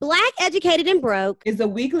Educated and Broke is a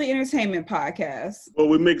weekly entertainment podcast where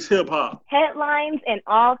we mix hip-hop, headlines, and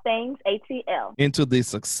all things ATL into the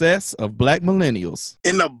success of Black millennials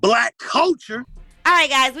in the Black culture. All right,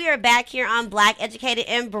 guys, we are back here on Black, Educated,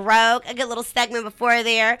 and Broke. A good little segment before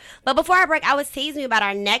there. But before I break, I was teasing you about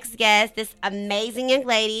our next guest, this amazing young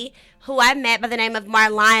lady who I met by the name of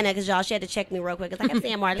Marlena, because, y'all, she had to check me real quick. Because I kept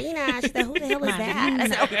saying Marlena. She said, who the hell is that? I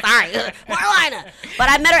said, oh, sorry, Marlena. But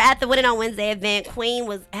I met her at the Winning on Wednesday event. Queen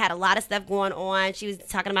had a lot of stuff going on. She was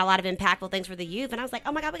talking about a lot of impactful things for the youth. And I was like,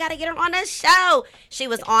 oh, my God, we got to get her on the show. She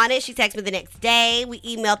was on it. She texted me the next day. We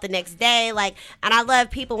emailed the next day. And I love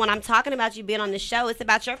people, when I'm talking about you being on the show, it's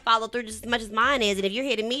about your follow-through just as much as mine is. And if you're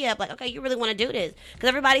hitting me up, okay, you really want to do this. Because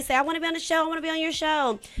everybody say, I want to be on the show. I want to be on your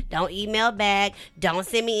show. Don't email back. Don't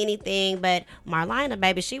send me anything. But Marlena,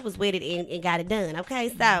 baby, she was with it and got it done. Okay,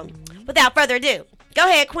 so without further ado, go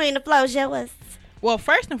ahead, Queen. The flow's yours. Well,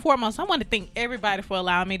 first and foremost, I want to thank everybody for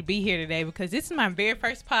allowing me to be here today because this is my very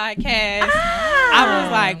first podcast. I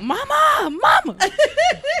was like,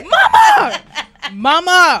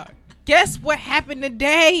 Mama, guess what happened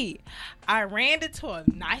today? I ran into a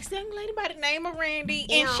nice young lady by the name of Randy,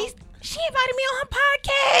 and she invited me on her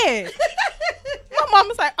podcast. My mom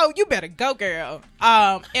was like, oh, you better go, girl.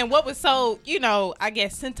 And what was so, I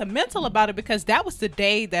guess sentimental about it, because that was the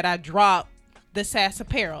day that I dropped the SAS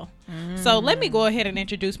apparel. So let me go ahead and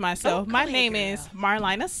introduce myself. My name is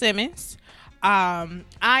Marlena Simmons. I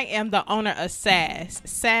am the owner of SAS.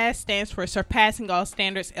 SAS stands for Surpassing All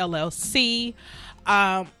Standards LLC.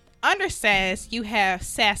 Under SAS, you have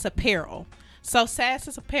SAS Apparel. So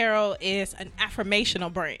SAS Apparel is an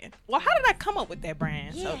affirmational brand. Well, how did I come up with that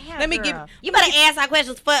brand? Yeah, so let me give you better answer our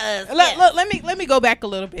questions for us. Look, let me go back a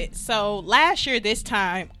little bit. So last year this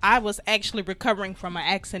time, I was actually recovering from an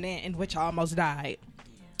accident in which I almost died.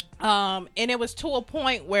 And it was to a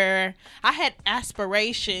point where I had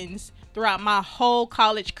aspirations throughout my whole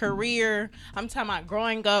college career. I'm talking about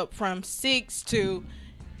growing up from 6 to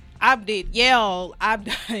I did Yale, I've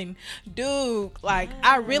done Duke.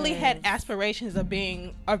 I really had aspirations of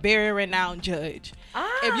being a very renowned judge.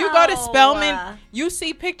 If you go to Spelman, you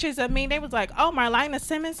see pictures of me. They was like, oh, Marlena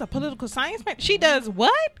Simmons, a political science major. She does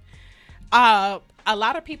what? A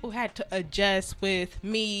lot of people had to adjust with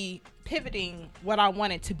me pivoting what I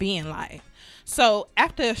wanted to be in life. So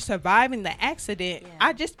after surviving the accident,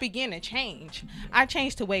 I just began to change. I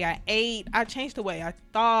changed the way I ate. I changed the way I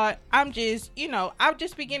thought. I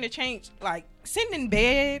just began to change, sitting in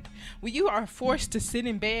bed, where you are forced to sit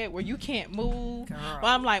in bed where you can't move. Girl.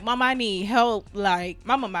 Well, I'm like, Mama, I need help.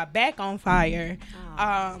 Mama, my back on fire.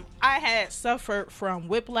 I had suffered from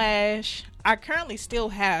whiplash. I currently still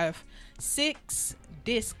have 6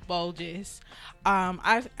 disc bulges.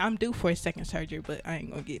 I'm due for a second surgery, but I ain't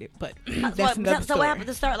gonna get it. But that's another story. So what happened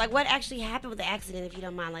to start? What actually happened with the accident, if you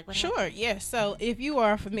don't mind? What Sure, happened? yeah. So if you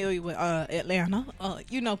are familiar with Atlanta,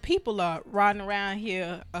 people are riding around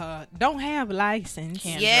here, don't have a license.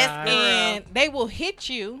 And they will hit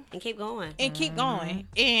you and keep going.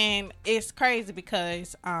 And it's crazy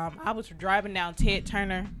because I was driving down Ted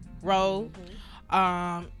Turner Road,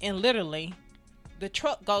 and literally the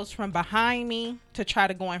truck goes from behind me to try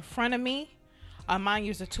to go in front of me. Mine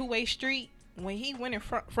is a 2-way street. When he went in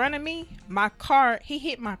front of me, he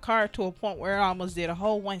hit my car to a point where I almost did a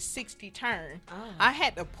whole 160 turn. I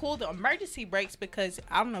had to pull the emergency brakes because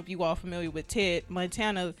I don't know if you all familiar with Ted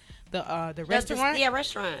Montana, the restaurant.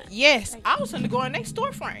 Restaurant. Yes, I was going to go in next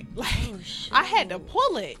storefront. I had to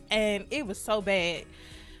pull it, and it was so bad.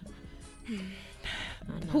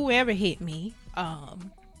 Whoever hit me,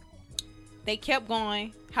 they kept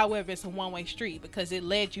going. However, it's a 1-way street because it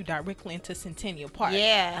led you directly into Centennial Park.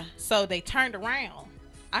 Yeah. So they turned around.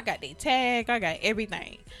 I got their tag. I got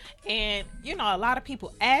everything. And, a lot of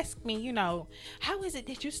people ask me, how is it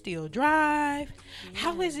that you still drive? Yeah.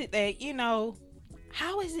 How is it that,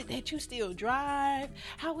 you still drive?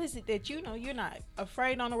 How is it that, you're not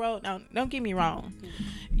afraid on the road? No, don't get me wrong.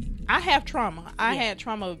 I have trauma. I had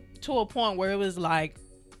trauma to a point where it was like,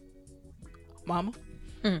 Mama,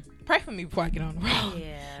 pray for me before I get on the road.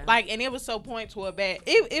 Yeah. And it was so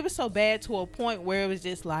it was so bad to a point where it was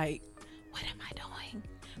just like, what am I doing?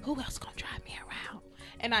 Who else gonna drive me around?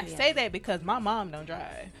 And I say that because my mom don't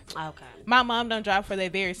drive. Okay. My mom don't drive for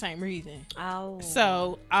that very same reason. Oh.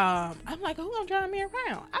 So I'm like, who gonna drive me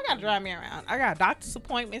around? I gotta drive me around. I got doctor's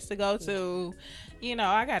appointments to go to.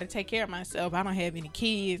 I gotta take care of myself. I don't have any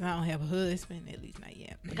kids. I don't have a husband, at least not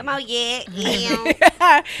yet. Come on, yeah.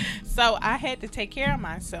 So I had to take care of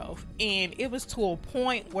myself, and it was to a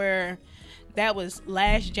point where that was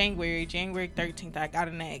last January 13th. I got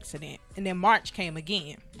in an accident, and then March came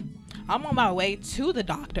again. I'm on my way to the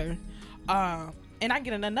doctor. and I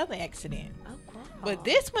get in another accident. Oh, wow. But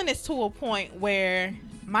this one is to a point where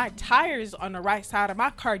my tires on the right side of my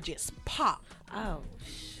car just popped. Oh,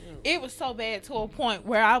 shoot. It was so bad to a point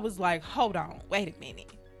where I was like, hold on, wait a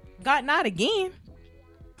minute. God, not again.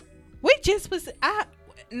 We just was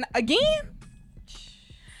again.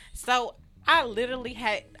 So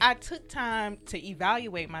I took time to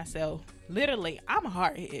evaluate myself. Literally, I'm a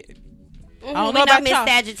hardhead. I don't we know about Miss y'all.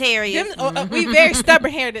 Sagittarius. We very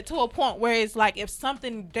stubborn-headed to a point where it's like if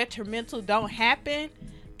something detrimental don't happen,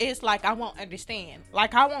 it's like I won't understand.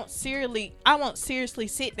 Like I won't seriously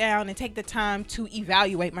sit down and take the time to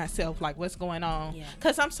evaluate myself, like what's going on. Yeah.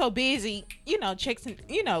 Cause I'm so busy, checking,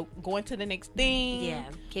 going to the next thing. Yeah,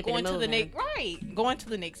 going to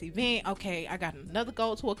the next event. Okay, I got another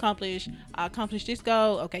goal to accomplish. I accomplished this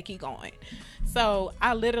goal. Okay, keep going. So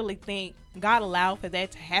I literally think God allowed for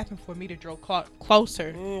that to happen for me to draw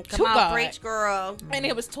closer to Come on, God. preach, girl. And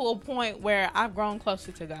it was to a point where I've grown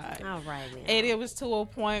closer to God. All right, man. And it was to a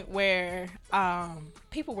point where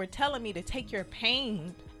people were telling me to take your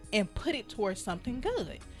pain and put it towards something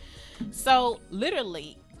good. So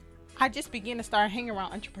literally, I just began to start hanging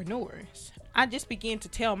around entrepreneurs. I just began to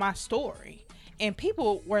tell my story. And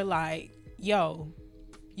people were like, yo,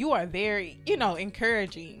 you are very,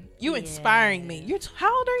 encouraging. You inspiring me.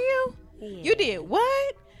 How old are you? Yeah. You did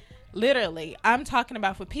what? Literally, I'm talking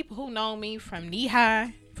about for people who know me from knee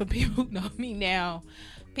high, for people who know me now,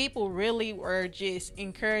 people really were just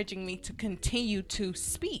encouraging me to continue to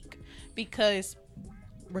speak because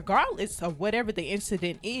regardless of whatever the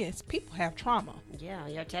incident is, people have trauma. Yeah,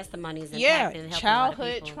 your testimony is impacting and helping childhood a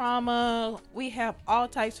lot of people. trauma. We have all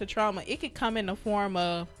types of trauma. It could come in the form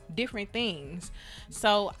of different things.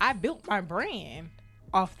 So I built my brand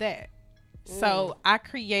off that. So I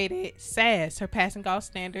created SAS, Surpassing All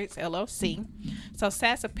Standards, LLC. So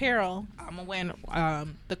SAS Apparel, I'm wearing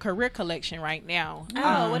the career collection right now.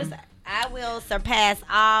 What is that? I will surpass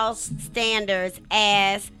all standards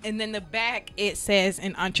as. And then the back, it says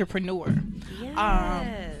an entrepreneur.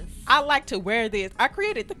 Yes. I like to wear this. I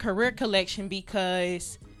created the career collection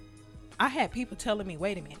because I had people telling me,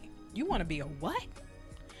 wait a minute, you want to be a what?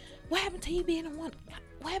 What happened to you being a one?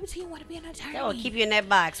 What happened to you want to be an attorney? That will keep you in that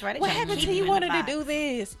box, right? What happened to you wanted to do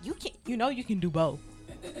this? You can, you can do both.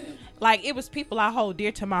 Like it was people I hold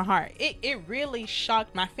dear to my heart. It really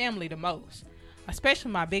shocked my family the most,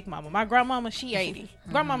 especially my big mama. My grandmama, she 80.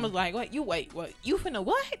 Grandmama's like, what? You wait, what? You finna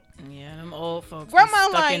what? Yeah, them old folks. Grandma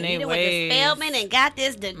Stuck like, in You their went to ways. Spelman and got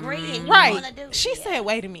this degree, and you Right. want to do. She said,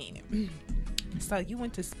 wait a minute. So you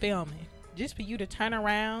went to Spelman just for you to turn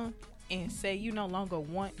around and say you no longer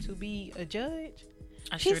want to be a judge?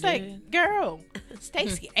 I She sure said, did. girl,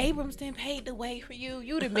 Stacey Abrams done paved the way for you.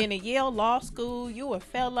 You'd have been at Yale Law School. You a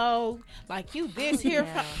fellow. Like, you this here.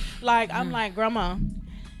 Like, I'm like, Grandma,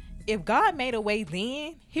 if God made a way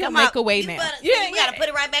then, he'll Come make on. a way You now. better- you gotta put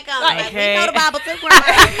it right back on. Like, Okay. we know the Bible too,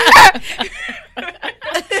 Grandma.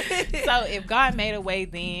 So if God made a way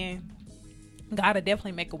then, God will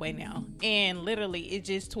definitely make a way now. And literally, it's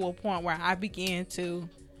just to a point where I began to,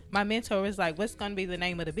 my mentor was like, what's going to be the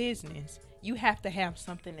name of the business? You have to have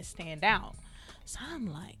something to stand out. So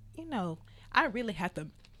I'm like, I really have to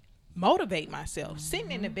motivate myself.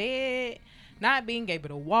 Sitting in the bed, not being able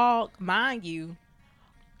to walk, mind you,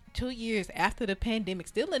 2 years after the pandemic,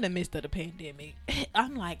 still in the midst of the pandemic,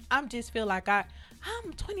 I'm like, just feel like I'm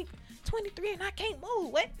 23 and I can't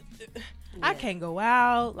move. What? I can't go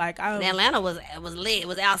out. Like And Atlanta was lit. It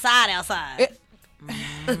was outside.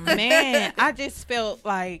 Man, I just felt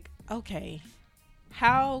like, okay,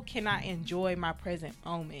 how can I enjoy my present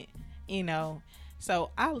moment?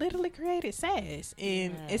 So I literally created SAS,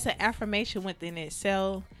 and it's an affirmation within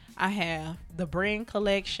itself. I have the brand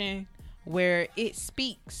collection where it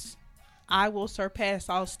speaks, I will surpass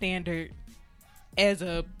all standard as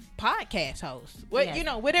a podcast host.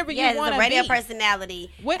 Whatever you As want a to radio be.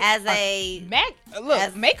 personality, What- as a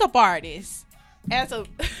makeup artist, as a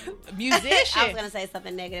musician. I was gonna say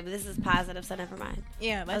something negative, but this is positive, so never mind.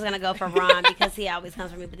 Yeah, I was gonna go for Ron because he always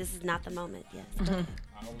comes for me, but this is not the moment. Yes,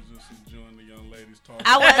 I was just enjoying the young ladies talking.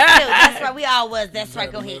 I was too. That's right. We all was. That's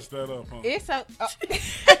right. Go ahead. Mess that up, huh? It's a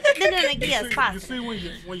No, yes, You positive. see,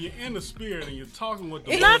 when you're in the spirit and you're talking with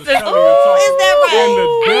the It's Lord not is the- telling you to talk, Is that right? and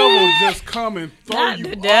the devil just come and throw Not you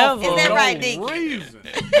the off devil. for Is that no right, Deacon? reason.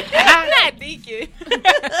 I'm not Deacon.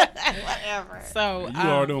 Whatever. So You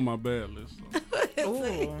already on my bad list.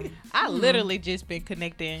 So. I literally just been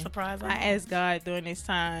connecting. Surprise. I asked God during this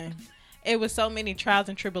time. It was so many trials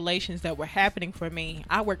and tribulations that were happening for me.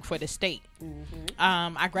 I work for the state.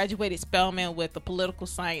 I graduated Spelman with a political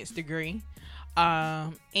science degree.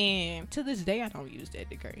 And to this day, I don't use that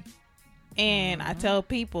degree. And I tell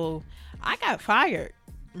people I got fired,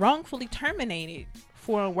 wrongfully terminated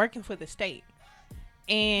for working for the state.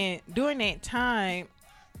 And during that time,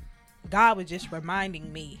 God was just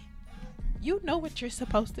reminding me, you know what you're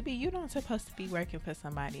supposed to be. You're not supposed to be working for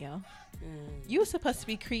somebody else. You're supposed to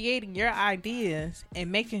be creating your ideas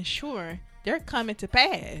and making sure they're coming to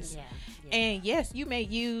pass. And yes, you may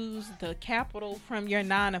use the capital from your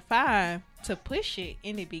 9 to 5 to push it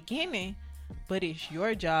in the beginning, but it's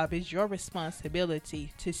your job, it's your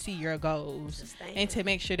responsibility to see your goals and to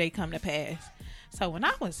make sure they come to pass. So when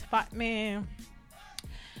I was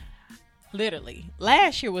literally,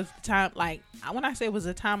 last year was the time, like, when I say it was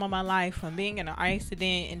a time of my life from being in an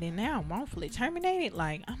accident and then now I'm wrongfully terminated,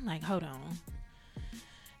 like, I'm like, hold on.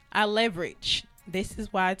 I leverage. This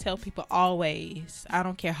is why I tell people always, I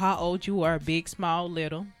don't care how old you are, big, small,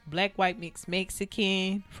 little, black, white, mixed,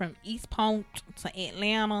 Mexican, from East Point to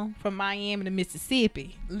Atlanta, from Miami to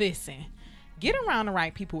Mississippi. Listen, get around the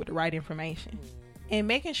right people with the right information and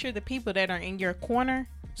making sure the people that are in your corner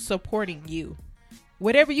supporting you.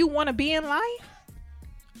 Whatever you want to be in life,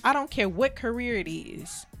 I don't care what career it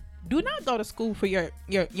is. Do not go to school for your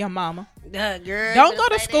mama. Don't go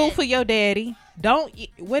to school for your daddy.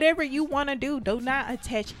 Whatever you want to do, do not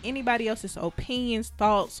attach anybody else's opinions,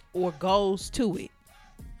 thoughts, or goals to it.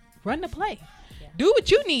 Run the play. Do what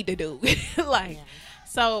you need to do.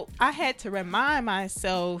 So I had to remind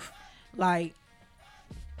myself, like,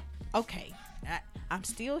 okay, I'm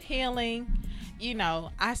still healing. You know,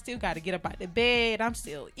 I still got to get up out the bed. I'm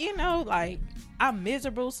still, like, I'm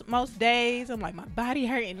miserable most days. I'm like, my body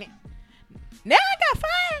hurting. Now I got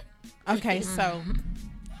fired. Okay, so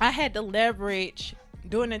I had to leverage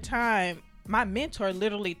during the time. My mentor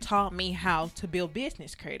literally taught me how to build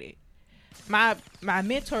business credit. My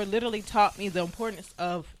mentor literally taught me the importance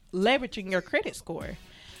of leveraging your credit score.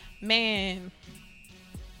 Man,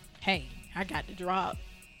 hey, I got the drop.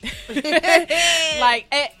 Like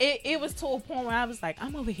it was to a point where I was like,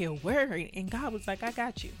 I'm over here worried, and God was like, I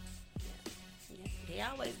got you. He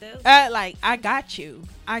always do. Like, I got you.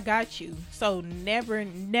 So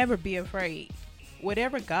never be afraid.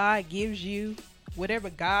 Whatever God gives you, whatever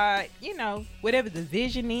God, whatever the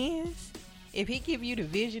vision is, if he give you the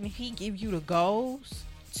vision, if he give you the goals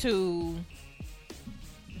to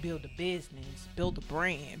build a business, build a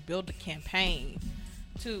brand, build a campaign,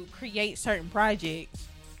 to create certain projects,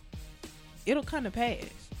 it'll come to pass.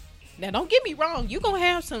 Now, don't get me wrong. You're going to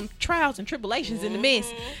have some trials and tribulations in the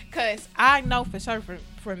midst. Because I know for certain,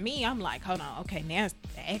 for me, I'm like, hold on. Okay, now it's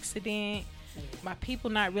the accident. My people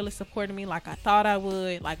not really supporting me like I thought I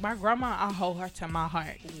would. Like, my grandma, I hold her to my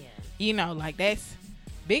heart. Like, that's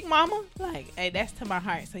Big Mama. Like, hey, that's to my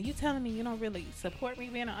heart. So you telling me you don't really support me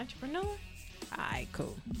being an entrepreneur? All right,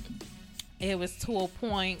 cool. It was to a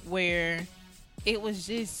point where it was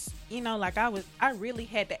just, like I really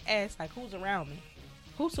had to ask, like, who's around me?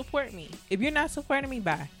 Who support me? If you're not supporting me,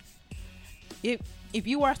 bye. If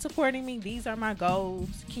you are supporting me, these are my goals.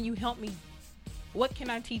 Can you help me? What can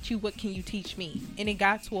I teach you? What can you teach me? And it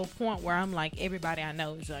got to a point where I'm like, everybody I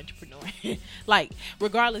know is an entrepreneur. Like,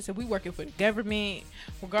 regardless if we working for the government,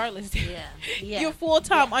 regardless you're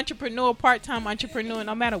full-time entrepreneur, part-time entrepreneur,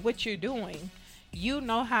 no matter what you're doing,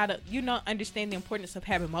 understand the importance of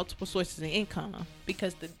having multiple sources of income,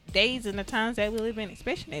 because the days and the times that we live in,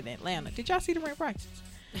 especially in Atlanta, did y'all see the rent prices?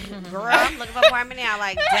 Girl, I'm looking for an apartment now.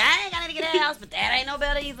 Like, dang, I need to get a house, but that ain't no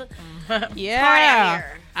better either. Yeah,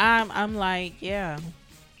 I'm like, yeah.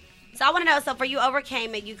 So I want to know. So for you,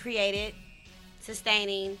 overcame it. You created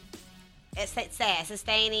sustaining against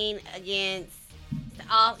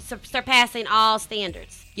surpassing all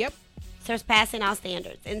standards. Yep, surpassing all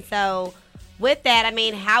standards. And so with that, I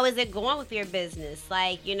mean, how is it going with your business?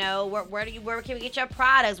 Like, where can we get your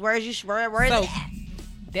products? Where is it at?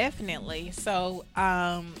 Definitely. So,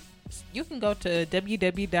 you can go to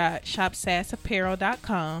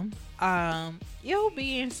www.shopsassapparel.com. You'll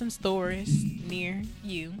be in some stores near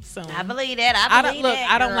you soon. I believe that. I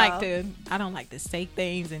don't like to say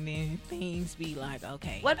things and then things be like,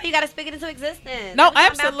 okay. What, you got to speak it into existence? No,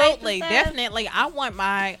 absolutely, definitely. I want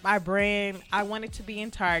my brand. I want it to be in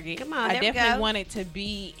Target. Come on, I definitely want it to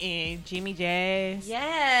be in Jimmy Jazz.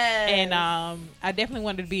 Yes. And I definitely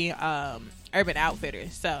want it to be in Urban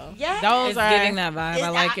Outfitters. So those are getting that vibe. I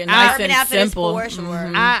like it. Nice and simple. For sure.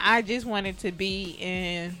 Mm-hmm. I just wanted to be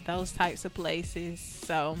in those types of places.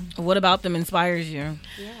 So what about them inspires you?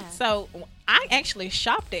 Yeah. So I actually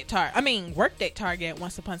worked at Target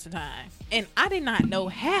once upon a time, and I did not know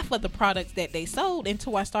half of the products that they sold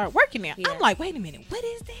until I started working there. Yeah. I'm like, wait a minute, what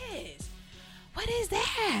is this? What is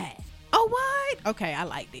that? Oh, what? Okay, I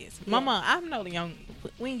like this. Mama, I'm no young.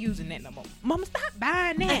 We ain't using that no more. Mama, stop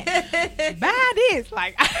buying that. Buy this.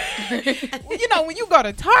 Like, you know, when you go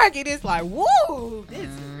to Target, it's like, whoa, this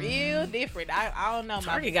is real different. I don't know.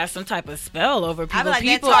 Target got some type of spell over people. like that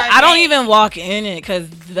People, Target. I don't even walk in it because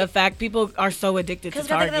the fact people are so addicted to Because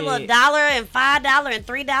look at Target. the little $1 and $5 and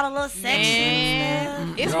 $3 little section.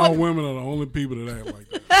 Man, it's Y'all what, women are the only people that act like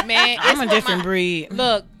that. man, I'm it's a what different breed.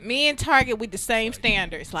 Look, me and Target with the same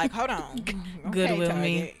standards. Like, hold on. Goodwill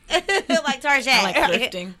me. Like Target. I like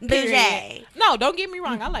thrifting. Bougie. No, don't get me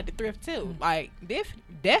wrong. I like to thrift too. Like,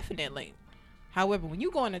 definitely. However, when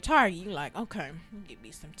you go into Target, you like, okay, get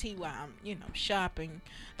me some tea while I'm, shopping.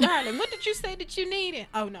 Darling, what did you say that you needed?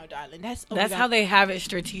 Oh no, darling, that's how they have it that's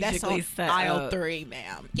strategically on set aisle up. 3,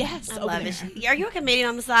 ma'am. Yes, I over love there. it. Are you a comedian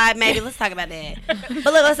on the side? Maybe. Let's talk about that. But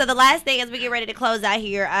look, so the last thing as we get ready to close out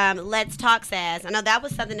here, Let's Talk SAS. I know that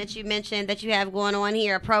was something that you mentioned that you have going on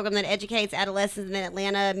here, a program that educates adolescents in the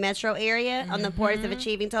Atlanta metro area on the importance of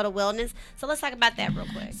achieving total wellness. So let's talk about that real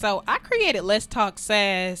quick. So I created Let's Talk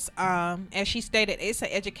SAS. As she stated, it's an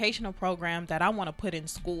educational program that I want to put in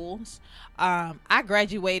schools. I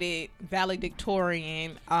graduated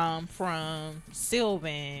valedictorian from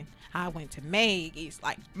Sylvan. I went to Meg. It's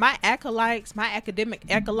like my academic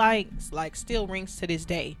acolytes, like still rings to this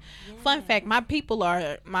day. Yeah. Fun fact: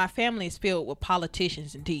 my family is filled with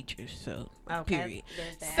politicians and teachers. So period.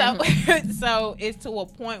 So it's to a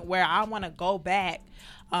point where I want to go back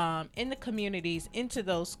in the communities, into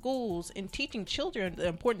those schools, and teaching children the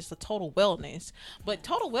importance of total wellness. But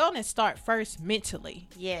total wellness start first mentally.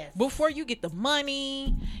 Yes. Before you get the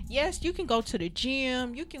money, yes, you can go to the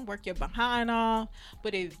gym, you can work your behind off,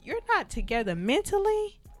 but if you're not together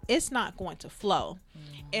mentally, it's not going to flow.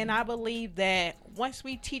 And I believe that once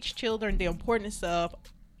we teach children the importance of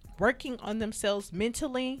working on themselves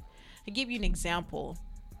mentally, to give you an example,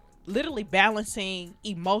 literally balancing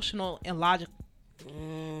emotional and logical.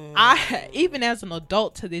 I even as an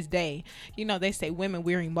adult to this day, they say women,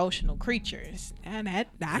 we're emotional creatures, and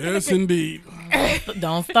yes, indeed.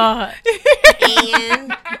 Don't start.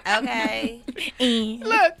 And okay.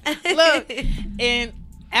 Look, and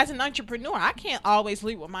as an entrepreneur, I can't always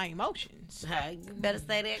lead with my emotions. You better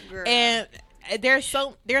say that, girl. And there's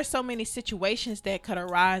so many situations that could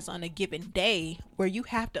arise on a given day where you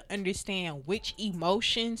have to understand which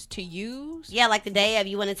emotions to use. Yeah, like the day of,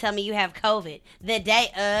 you want to tell me you have COVID. The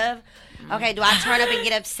day of, okay, do I turn up and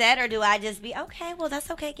get upset, or do I just be, okay, well,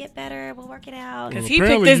 that's okay, get better, we'll work it out? Because he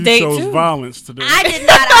picked this date too. Violence today. I did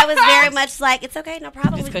not. I was very much like, it's okay, no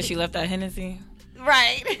problem. It's because she left that Hennessy.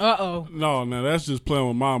 Right. Uh-oh. No, that's just playing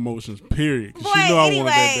with my emotions, period. Boy, She know I anyway,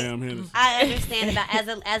 wanted that damn Hennessy. I understand about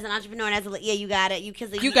as an entrepreneur and you got it. You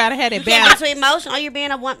gotta have it you can't balanced. be too emotional. You're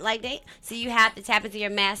being a one like date, so you have to tap into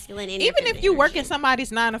your masculine energy. Even if you working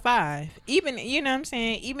somebody's 9 to 5, even you know what I'm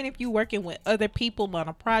saying. Even if you working with other people on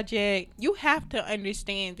a project, you have to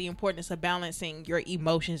understand the importance of balancing your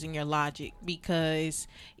emotions and your logic, because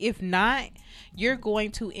if not, you're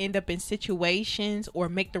going to end up in situations or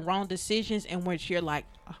make the wrong decisions in which you're like,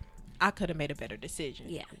 oh, I could have made a better decision.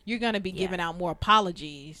 Yeah. You're going to be giving out more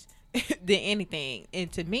apologies than anything.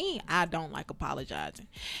 And to me, I don't like apologizing.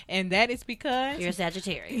 And that is because you're a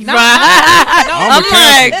Sagittarius. No, I'm a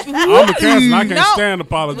Cancer. I can't stand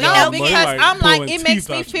apologies. No, because I'm like, it makes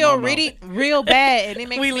me feel real bad. And it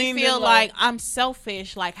makes me feel like I'm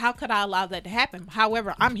selfish. Like, how could I allow that to happen?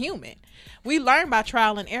 However, I'm human. We learn by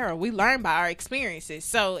trial and error. We learn by our experiences.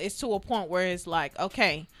 So it's to a point where it's like,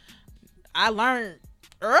 okay, I learned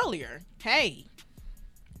earlier, hey,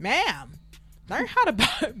 ma'am, learn how to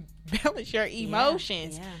balance your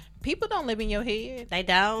emotions. Yeah. People don't live in your head. They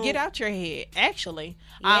don't. Get out your head. Actually,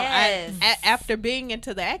 yes. After being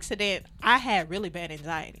into the accident, I had really bad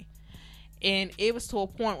anxiety. And it was to a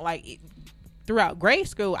point like throughout grade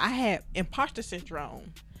school, I had imposter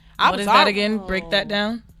syndrome. What is that again? Break that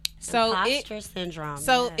down. So imposter syndrome.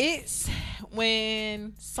 So it's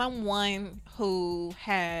when someone who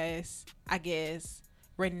has, I guess,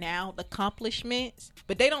 renowned accomplishments,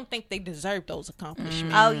 but they don't think they deserve those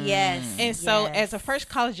accomplishments. Oh yes. And so as a first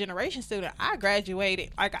college generation student, I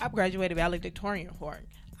graduated valedictorian for it.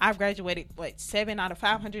 I've graduated 7 out of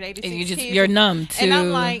 586 and you're numb to. And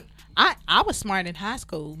I'm like, I was smart in high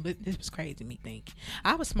school, but this was crazy to me thinking.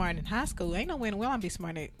 I was smart in high school. Ain't no way in the world I'd be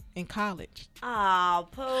smart in college. Oh,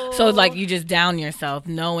 Pooh. So like you just down yourself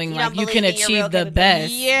knowing like you can achieve the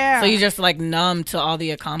best. Yeah. So you're just like numb to all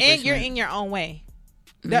the accomplishments. And you're in your own way.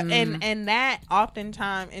 And that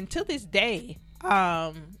oftentimes, and to this day,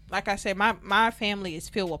 like I said, my family is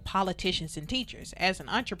filled with politicians and teachers. As an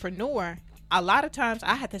entrepreneur, a lot of times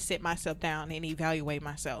I have to sit myself down and evaluate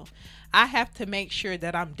myself. I have to make sure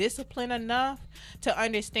that I'm disciplined enough to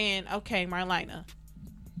understand, okay, Marlena,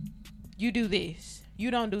 you do this.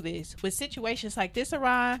 You don't do this. When situations like this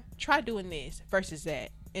arise, try doing this versus that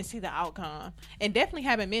and see the outcome. And definitely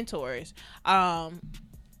having mentors. My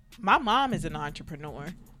mom is an entrepreneur.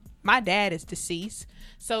 My dad is deceased.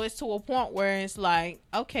 So it's to a point where it's like,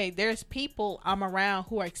 okay, there's people I'm around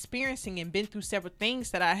who are experiencing and been through several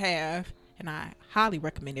things that I have. And I highly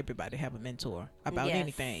recommend everybody have a mentor about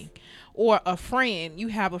anything. Or a friend. You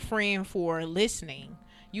have a friend for listening.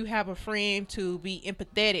 You have a friend to be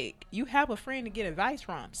empathetic. You have a friend to get advice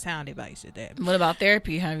from. Sound advice at that. What about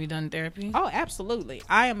therapy? Have you done therapy? Oh, absolutely.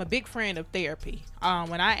 I am a big friend of therapy.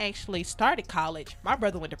 When I actually started college, my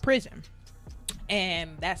brother went to prison.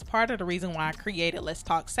 And that's part of the reason why I created Let's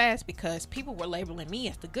Talk Sass, because people were labeling me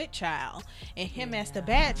as the good child and him as the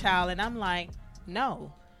bad child. And I'm like,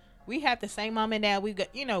 no. We have the same mom and dad. We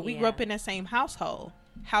got, we grew up in the same household.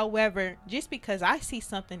 However, just because I see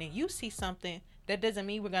something and you see something, that doesn't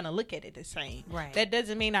mean we're going to look at it the same. Right. That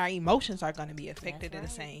doesn't mean our emotions are going to be affected the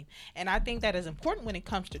same. And I think that is important when it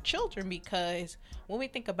comes to children, because when we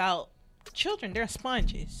think about children, they're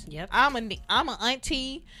sponges. Yep. I'm an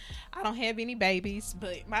auntie. I don't have any babies,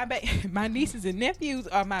 but my nieces and nephews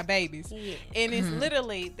are my babies. Yeah. And it's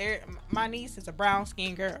literally, my niece is a brown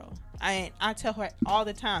skinned girl. And I tell her all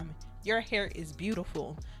the time, your hair is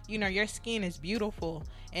beautiful. Your skin is beautiful.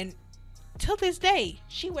 And till this day,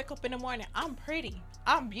 she wake up in the morning, I'm pretty.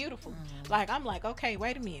 I'm beautiful. I'm like, okay,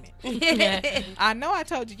 wait a minute. I know I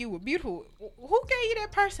told you were beautiful. Who gave you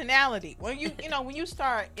that personality? When when you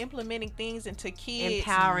start implementing things into kids,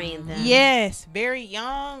 empowering them. Yes, very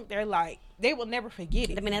young, they're like, they will never forget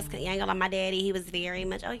it. I mean, I ain't gonna lie, my daddy, he was very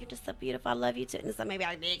much, oh, you're just so beautiful, I love you too. And so maybe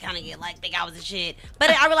I did kind of get think I was the shit. But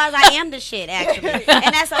I realized I am the shit, actually. And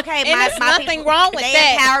that's okay. And there's nothing people, wrong with they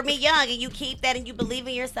that. They empowered me young, and you keep that, and you believe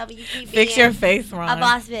in yourself, and you keep Fix your face, Ron. a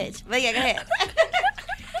boss bitch. But yeah, go ahead.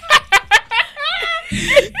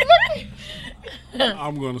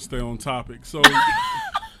 I'm going to stay on topic. So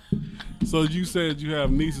you said you have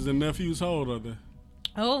nieces and nephews. How old are they?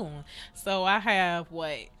 Oh, so I have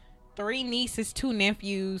 3 nieces, 2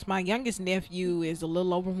 nephews. My youngest nephew is a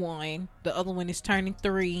little over 1. The other one is turning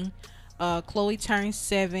 3. Chloe turned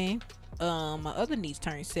 7. My other niece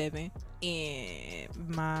turned 7,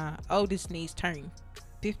 and my oldest niece turned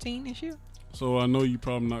 15 this year. So I know you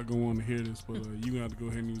probably not going to want to hear this, but you got to go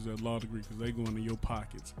ahead and use that law degree because they going in your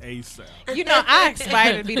pockets ASAP. I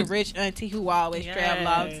aspire to be the rich auntie who always travel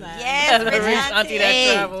all the time. Yes, the rich auntie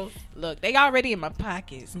that travels. Look, they already in my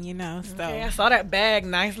pockets, so. Okay, I saw that bag,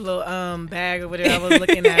 nice little bag over there. I was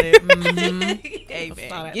looking at it. Mm-hmm. Hey,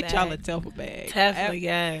 man, get y'all a Telfa bag. Telfa,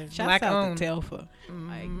 yes. Shout out to Telfa.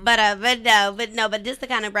 But just to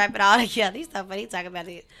kind of wrap it all together, he's so funny talking about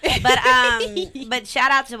it. But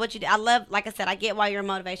shout out to what you do. I love, like I said, I get why you're a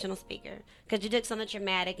motivational speaker, because you took something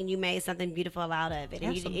traumatic and you made something beautiful out of it,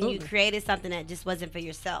 and you created something that just wasn't for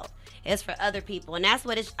yourself. It's for other people, and that's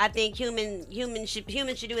what I think humans should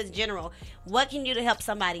do in general. What can you do to help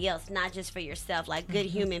somebody else, not just for yourself, like good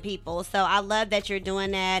human people? So I love that you're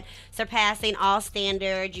doing that, surpassing all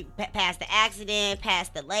standards. You passed the accident,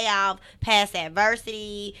 passed the layoff, passed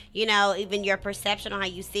adversity. Even your perception on how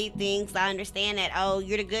you see things. I understand that. Oh,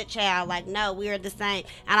 you're the good child. Like, no, we are the same.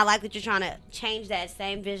 And I like that you're trying to change that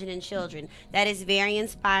same vision in children. That is very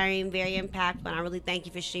inspiring, very impactful, and I really thank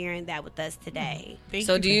you for sharing that with us today.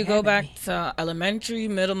 So do you go back to elementary,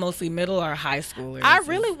 mostly middle, or high school? I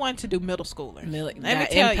really want to do middle schooler. Let me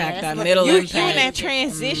tell you, you're in that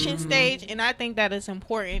transition stage, and I think that is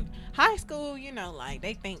important. High school,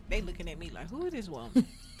 they looking at me like, who is this woman?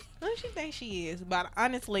 Who does she think she is? But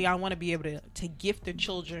honestly, I want to be able to gift the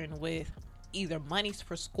children with either monies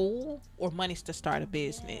for school or monies to start a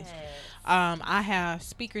business. Yes. I have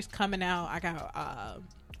speakers coming out. I got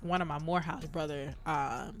one of my Morehouse brother,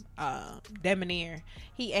 Demonier.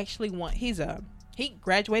 He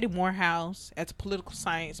graduated Morehouse as a political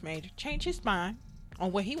science major, changed his mind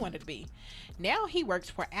on what he wanted to be. Now he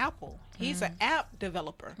works for Apple. He's an app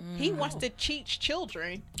developer. He wants to teach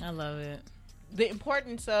children. I love it. The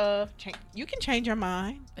importance of you can change your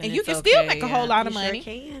mind, and you can still make a whole lot of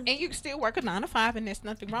money, and you can still work a 9 to 5, and there's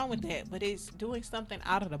nothing wrong with that. But it's doing something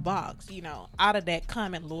out of the box, out of that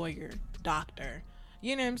common lawyer, doctor.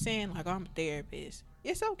 You know what I'm saying? Like, I'm a therapist.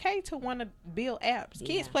 It's okay to want to build apps.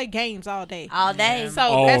 Kids play games all day. All day.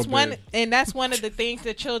 So that's one of the things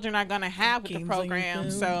that children are going to have with the program.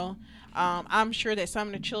 So I'm sure that some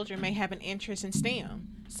of the children may have an interest in STEM.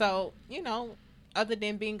 So, other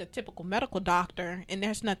than being a typical medical doctor, and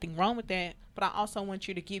there's nothing wrong with that, but I also want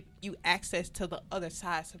you to give you access to the other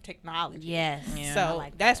sides of technology. Yes. Yeah. So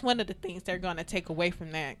like that's one of the things they're going to take away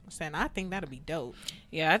from that. Saying, I think that'll be dope.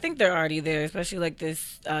 Yeah, I think they're already there, especially like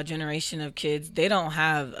this generation of kids. They don't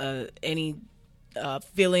have any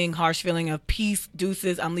harsh feeling of peace,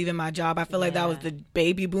 deuces, I'm leaving my job. I feel like that was the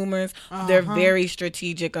baby boomers. They're very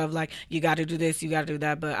strategic of like, you got to do this, you got to do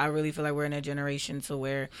that. But I really feel like we're in a generation to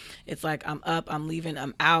where it's like, I'm up, I'm leaving,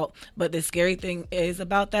 I'm out. But the scary thing is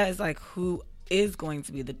about that is like, who is going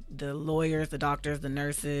to be the lawyers, the doctors, the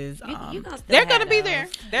nurses. They're going to be there.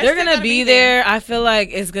 They're going to be there. I feel like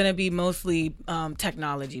it's going to be mostly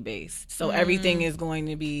technology based. So everything is going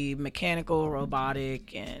to be mechanical,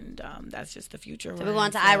 robotic, and that's just the future. So we're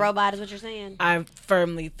going to iRobot is what you're saying? I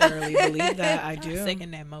thoroughly believe that. I do.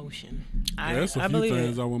 Second that motion. That's a few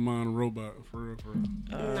things I wouldn't mind a robot for real.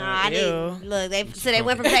 I didn't. Look, they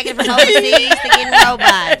went from taking it from overseas to getting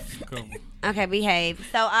robots. Okay, behave.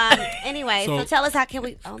 So, anyway, so tell us how can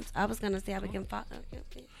we? I was gonna say how we can follow.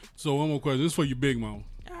 So one more question. This is for your big mama.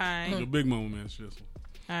 All right. Your big mama, man, Shissel.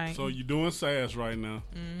 All right. So you're doing SAS right now,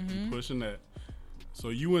 pushing that. So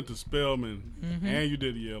you went to Spelman and you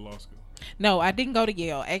did Yale Law School. No, I didn't go to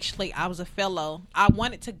Yale. Actually, I was a fellow. I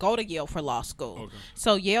wanted to go to Yale for law school. Okay.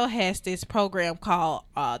 So Yale has this program called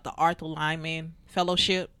the Arthur Lyman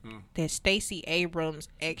Fellowship that Stacey Abrams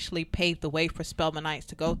actually paved the way for Spelmanites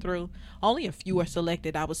to go through. Only a few are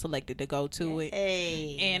selected. I was selected to go to it.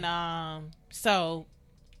 Hey. And so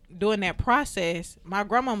during that process, my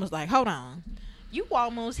grandma was like, hold on. You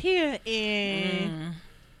almost here and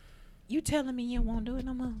you telling me you won't do it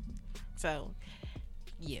no more? So,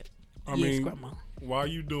 yeah. I mean, while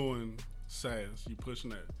you doing SAS, you pushing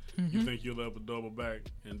that, you think you'll ever double back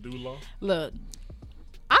and do law? Look,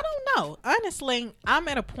 I don't know. Honestly, I'm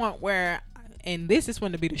at a point where, and this is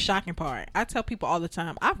going to be the shocking part, I tell people all the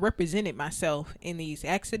time, I've represented myself in these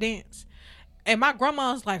accidents. And my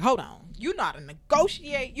grandma's like, hold on. You know how to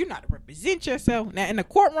negotiate. You know how to represent yourself. Now, in the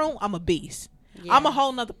courtroom, I'm a beast. Yes. I'm a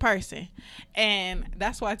whole nother person. And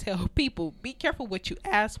that's why I tell people, be careful what you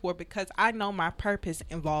ask for, because I know my purpose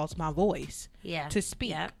involves my voice to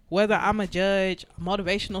speak. Yep. Whether I'm a judge, a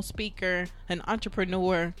motivational speaker, an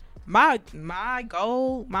entrepreneur, my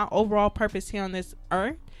goal, my overall purpose here on this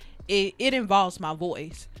earth, it involves my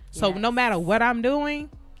voice. So no matter what I'm doing,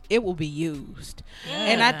 it will be used.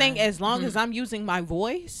 And I think as long as I'm using my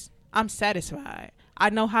voice, I'm satisfied. I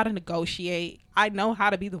know how to negotiate. I know how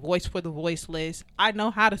to be the voice for the voiceless. I know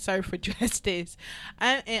how to serve for justice.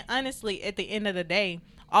 And honestly, at the end of the day,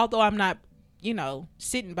 although I'm not,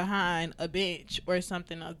 sitting behind a bench or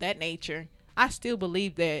something of that nature, I still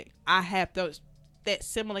believe that I have that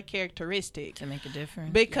similar characteristic to make a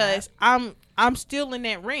difference. Because I'm still in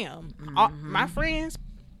that realm. My friends,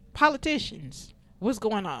 politicians, what's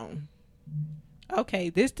going on? Okay,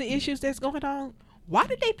 this the issues that's going on. Why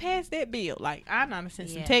did they pass that bill? Like, I know I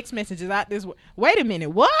sent some text messages out this way. Wait a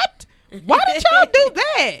minute, what? Why did y'all do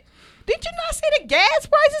that? Did you not see the gas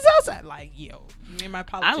prices outside? Like, yo, me and my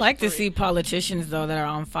politicians. I like to see politicians though that are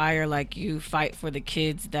on fire, like you fight for the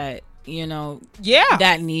kids that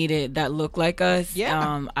that need it, that look like us.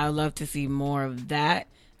 I love to see more of that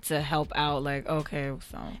to help out. Like, okay,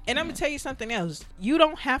 so. And I'm gonna tell you something else. You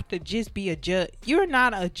don't have to just be a judge. You're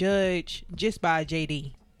not a judge just by a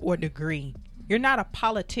JD or degree. You're not a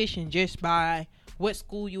politician just by what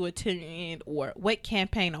school you attend or what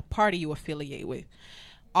campaign or party you affiliate with.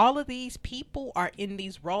 All of these people are in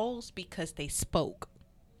these roles because they spoke,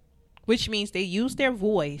 which means they used their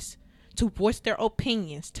voice to voice their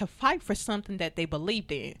opinions, to fight for something that they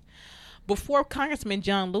believed in. Before Congressman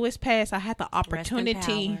John Lewis passed, I had the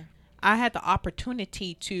opportunity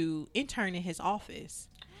to intern in his office.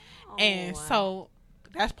 So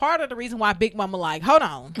that's part of the reason why Big Mama like, hold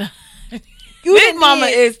on. Big Mama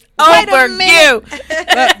is over you.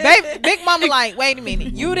 Big Mama like, wait a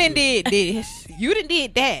minute. You done did this. You done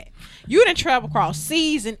did that. You done travel across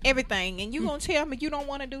seas and everything. And you gonna tell me you don't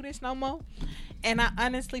want to do this no more? And I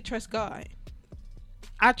honestly trust God.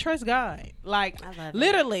 I trust God. Like,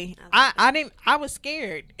 literally, I was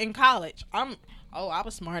scared in college. I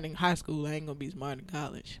was smart in high school. I ain't gonna be smart in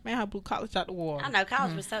college. Man, I blew college out the water. I know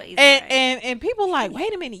college was so easy. And people like,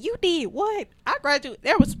 wait a minute, you did what? I graduated.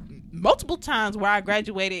 There was multiple times where I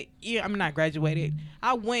graduated. Yeah, I'm not graduated.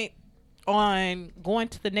 I went on going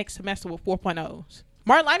to the next semester with 4.0s.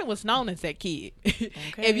 Marlena was known as that kid. Okay.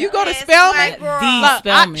 If you go to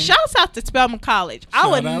Spelman, shouts out to Spelman College. I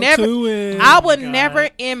would never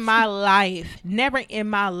in my life,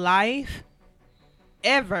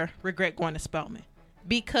 ever regret going to Spelman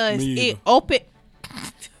because it opened.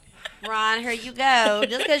 Ron, here you go.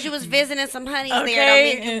 Just because you was visiting some honeys there don't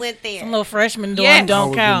mean you went there. Some little freshman dorm Yes.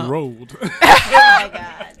 don't count. Enrolled. Oh my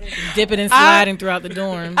God. Dipping and sliding throughout the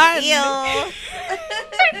dorm. Ew.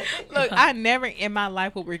 Look, I never in my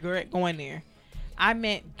life would regret going there. I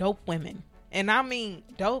met dope women. And I mean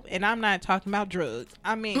dope, and I'm not talking about drugs.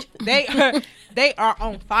 I mean, they are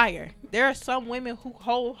on fire. There are some women who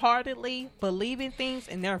wholeheartedly believe in things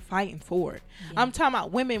and they're fighting for it. Yeah. I'm talking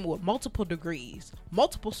about women with multiple degrees,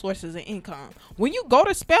 multiple sources of income. When you go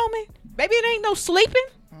to Spelman, baby, it ain't no sleeping.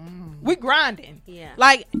 We grinding. Yeah.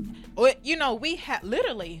 Like, you know, we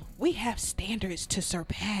have standards to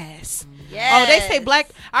surpass. Yes. Oh, they say black.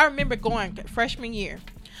 I remember going freshman year.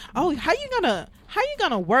 Oh, how you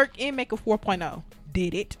gonna work and make a 4.0?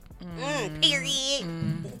 Did it? Period.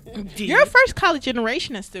 You're a first college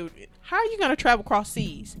generation student. How are you gonna travel across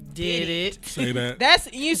seas? Did it? Say that.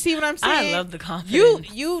 That's, you see what I'm saying? I love the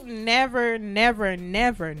confidence. You never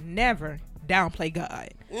downplay God.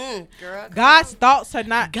 Girl. God's thoughts are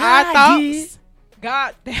not God our thoughts. did.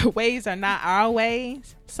 God, their ways are not our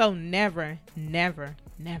ways. So never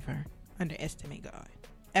underestimate God.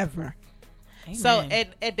 Ever. Amen. So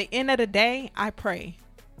at the end of the day, I pray.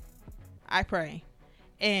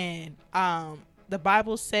 And the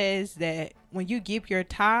Bible says that when you give your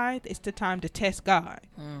tithe, it's the time to test God.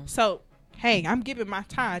 So, hey, I'm giving my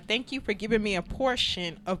tithe. Thank you for giving me a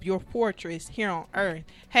portion of your fortress here on earth.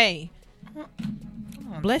 Hey,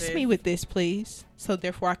 bless me with this, please. So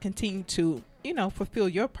therefore I continue to, fulfill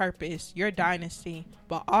your purpose, your dynasty,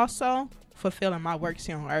 but also fulfilling my works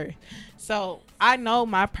here on earth. So I know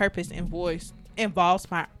my purpose and voice involves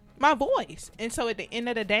my voice. And so at the end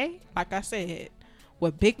of the day, like I said,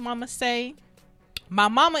 what Big Mama say, my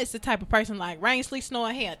mama is the type of person like rain, sleet, snow,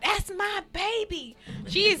 and hail. That's my baby.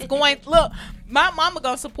 She is going, look, my mama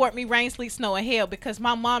gonna support me rain, sleet, snow, and hail because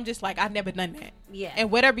my mom just like, I've never done that. Yeah. And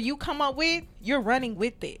whatever you come up with, you're running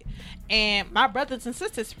with it. And my brothers and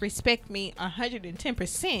sisters respect me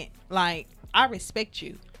 110%. Like, I respect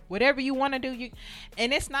you. Whatever you want to do,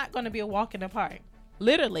 and it's not going to be a walk in the park.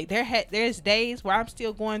 Literally, there's days where I'm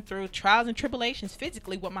still going through trials and tribulations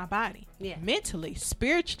physically with my body, mentally,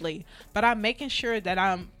 spiritually, but I'm making sure that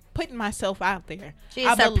I'm putting myself out there. She's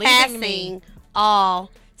surpassing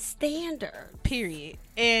all standards. Period.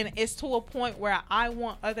 And it's to a point where I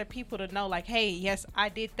want other people to know, like, hey, yes, I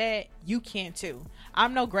did that. You can too.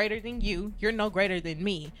 I'm no greater than you. You're no greater than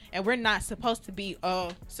me. And we're not supposed to be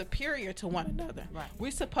superior to one another. Right. We're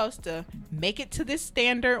supposed to make it to this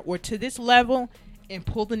standard or to this level and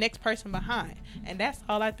pull the next person behind. And that's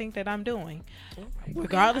all I think that I'm doing.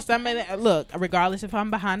 Regardless, regardless if I'm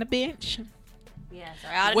behind a bench. Yes, or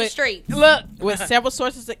out in the streets. Look, with several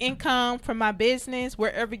sources of income from my business,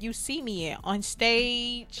 wherever you see me at, on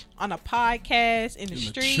stage, on a podcast, in the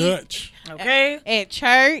street, church, at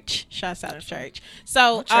church. Shouts out to church.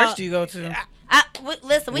 So, what church do you go to?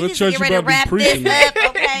 Listen, we need to get ready to wrap this up,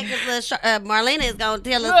 okay? Because Marlena is going to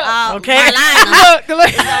tell us all. Okay. Marlena is going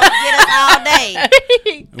to get us all day.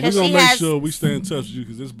 And we're going to make sure we stay in touch with you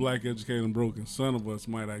because this Black Educated and Broken son of us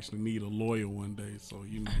might actually need a lawyer one day. So,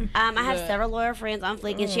 I have several lawyer friends on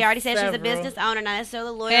Fleek, and she already said she's a business owner, not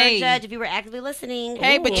necessarily a lawyer or judge, if you were actively listening.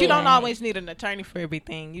 Hey, but you don't always need an attorney for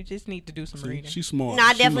everything. You just need to do some reading. She's smart. No,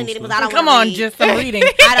 I definitely need it because I don't Come on, just some reading.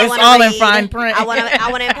 I don't it's all in fine print. I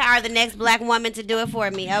want to empower the next black woman to do it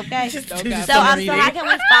for me, okay? So how can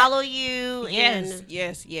we follow you?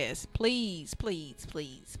 Yes. Please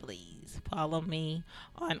follow me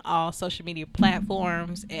on all social media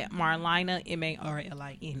platforms at Marlina,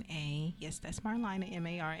 Marlina. Yes, that's Marlina,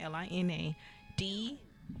 Marlina.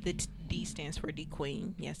 The D stands for D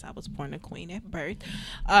Queen. Yes, I was born a queen at birth.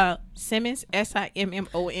 Simmons,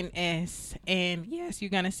 Simmons. And yes,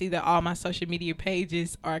 you're going to see that all my social media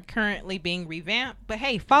pages are currently being revamped. But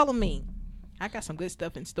hey, follow me. I got some good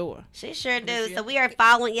stuff in store. She sure do. So we are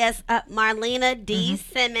following, Marlena D.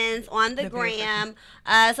 Simmons on the gram.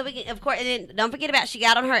 So we can, of course, and then don't forget about, she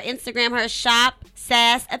got on her Instagram, her shop,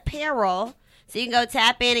 Sass Apparel. So you can go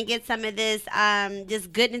tap in and get some of this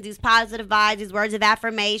goodness, these positive vibes, these words of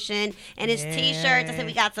affirmation, and it's T-shirts. I said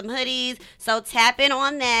we got some hoodies. So tap in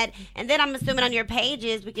on that. And then I'm assuming on your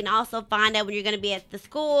pages, we can also find out when you're going to be at the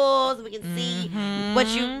schools. We can see what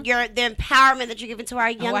the empowerment that you're giving to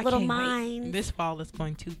our young little minds. Wait. This fall is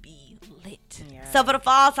going to be lit. Yeah. So for the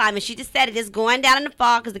fall time, and she just said it is going down in the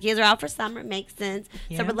fall because the kids are out for summer. It makes sense.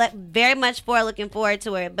 Yeah. So we're very much looking forward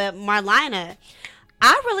to it. But Marlina,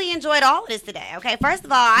 I really enjoyed all of this today. Okay, first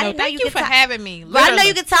of all, I didn't know you could for having me. Well, I didn't know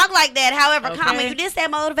you could talk like that. However, Common, you did say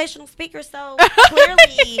motivational speaker, so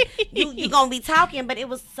clearly you're gonna be talking. But it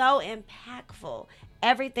was so impactful,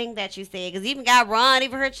 everything that you said. Because even got Ron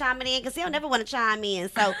even her chiming in because he'll never want to chime in.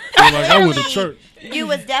 So Like I went to church. you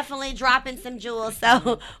was definitely dropping some jewels.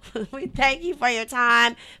 So we thank you for your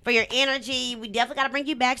time, for your energy. We definitely got to bring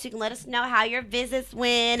you back so you can let us know how your visits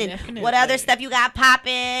went and Definitely. what other stuff you got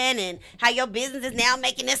popping and how your business is now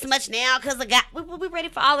making this much now because we're ready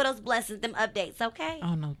for all of those blessings, them updates, okay?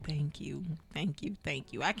 Oh, no, thank you.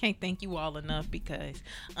 I can't thank you all enough because,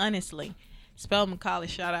 honestly, Spelman College,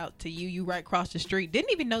 shout out to you. You right across the street.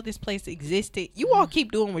 Didn't even know this place existed. You all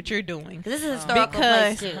keep doing what you're doing. This is a historical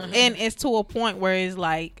place, too. And it's to a point where it's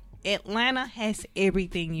like, Atlanta has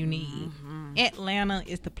everything you need. Atlanta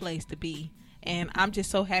is the place to be. And I'm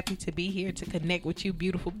just so happy to be here to connect with you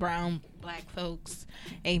beautiful brown black folks.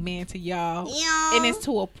 Amen to y'all. Yeah. And it's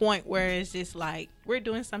to a point where it's just like we're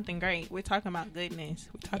doing something great. We're talking about goodness.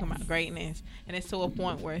 We're talking about greatness. And it's to a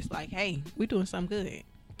point where it's like, hey, we're doing something good.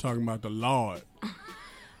 Talking about the Lord.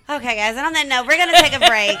 Okay, guys, and on that note, we're going to take a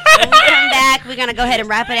break. When we come back, we're going to go ahead and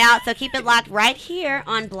wrap it out. So keep it locked right here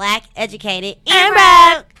on Black Educated and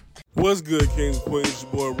Broke. What's good, Kings and Queens? It's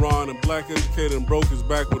your boy Ron, and Black Educated and Broke is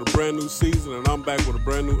back with a brand new season, and I'm back with a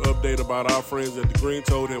brand new update about our friends at the Green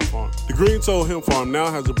Toad Hemp Farm. The Green Toad Hemp Farm now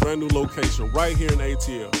has a brand new location right here in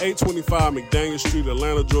ATL, 825 McDaniel Street,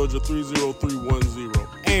 Atlanta, Georgia, 30310.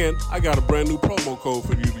 And I got a brand new promo code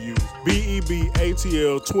for you to use,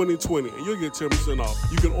 BEBATL2020, and you'll get 10% off.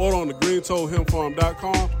 You can order on the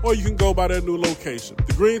greentoadhempfarm.com, or you can go by that new location.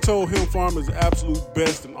 The Green Toad Hemp Farm is the absolute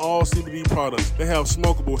best in all CBD products. They have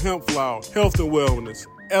smokable hemp flower, health and wellness,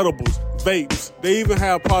 edibles, vapes. They even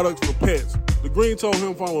have products for pets. The Green Toad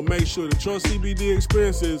Hemp Farm will make sure that your CBD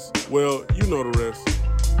experience is, well, you know the rest.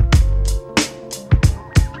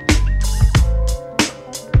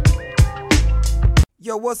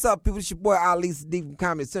 Yo, what's up, people? It's your boy Ali Sadiq from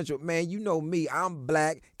Comedy Central. Man, you know me. I'm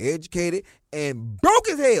black, educated, and broke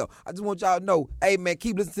as hell. I just want y'all to know, hey, man,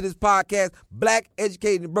 keep listening to this podcast, Black,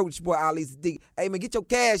 Educated, and Broke. It's your boy Ali Sadiq. Hey, man, get your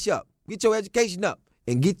cash up. Get your education up.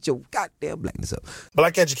 And get your goddamn blackness up.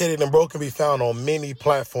 Black Educated and Broke can be found on many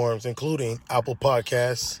platforms, including Apple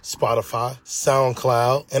Podcasts, Spotify,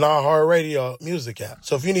 SoundCloud, and our iHeartRadio music app.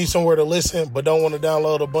 So if you need somewhere to listen but don't want to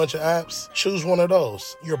download a bunch of apps, choose one of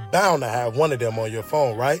those. You're bound to have one of them on your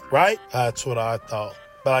phone, right? Right? That's what I thought.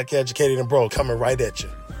 Black Educated and Broke coming right at you.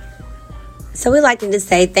 So we'd like to just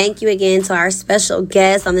say thank you again to our special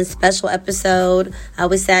guest on this special episode.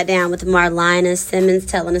 We sat down with Marlina Simmons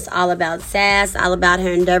telling us all about SAS, all about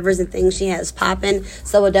her endeavors and things she has popping.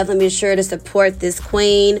 So we'll definitely be sure to support this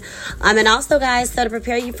queen. And also, guys, so to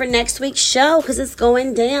prepare you for next week's show because it's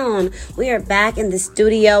going down. We are back in the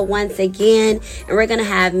studio once again, and we're going to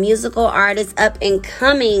have musical artists, up and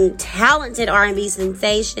coming, talented R&B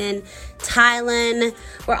sensation, Tylen.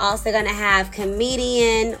 We're also going to have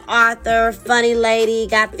comedian, author, funny lady,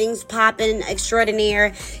 got things popping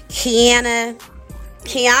extraordinaire, Kiana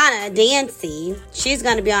Dancy. She's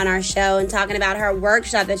going to be on our show and talking about her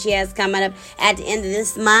workshop that she has coming up at the end of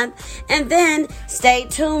this month. And then stay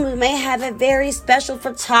tuned. We may have a very special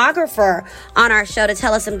photographer on our show to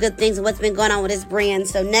tell us some good things and what's been going on with his brand.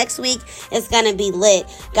 So next week it's going to be lit.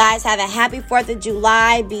 Guys, have a happy 4th of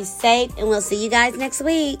July. Be safe, and we'll see you guys next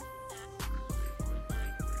week.